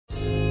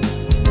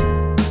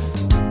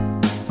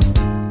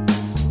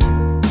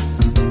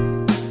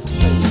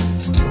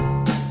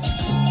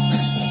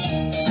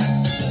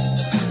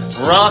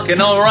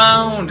rocking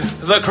around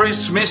the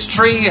Christmas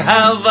tree.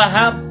 Have a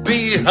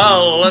happy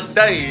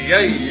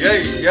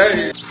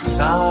holiday.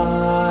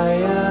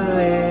 Silent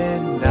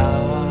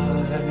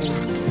night,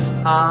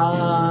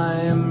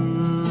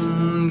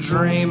 I'm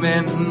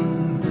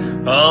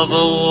dreaming of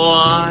a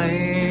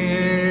white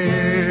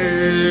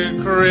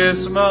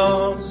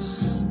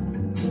Christmas,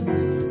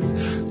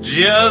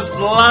 just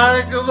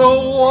like the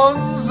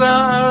ones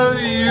I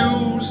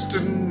used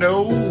to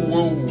know.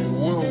 Whoa,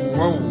 whoa,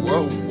 whoa,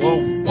 whoa,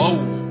 whoa,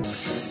 whoa.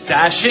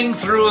 Dashing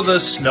through the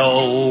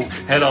snow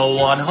in a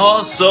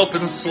one-horse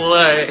open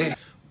sleigh.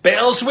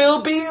 Bells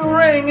will be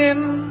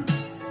ringing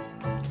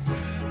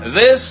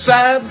this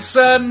sad,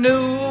 sad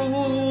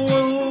news.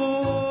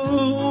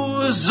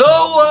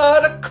 Oh,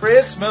 what a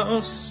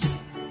Christmas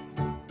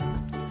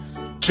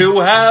to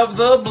have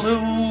the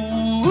blues.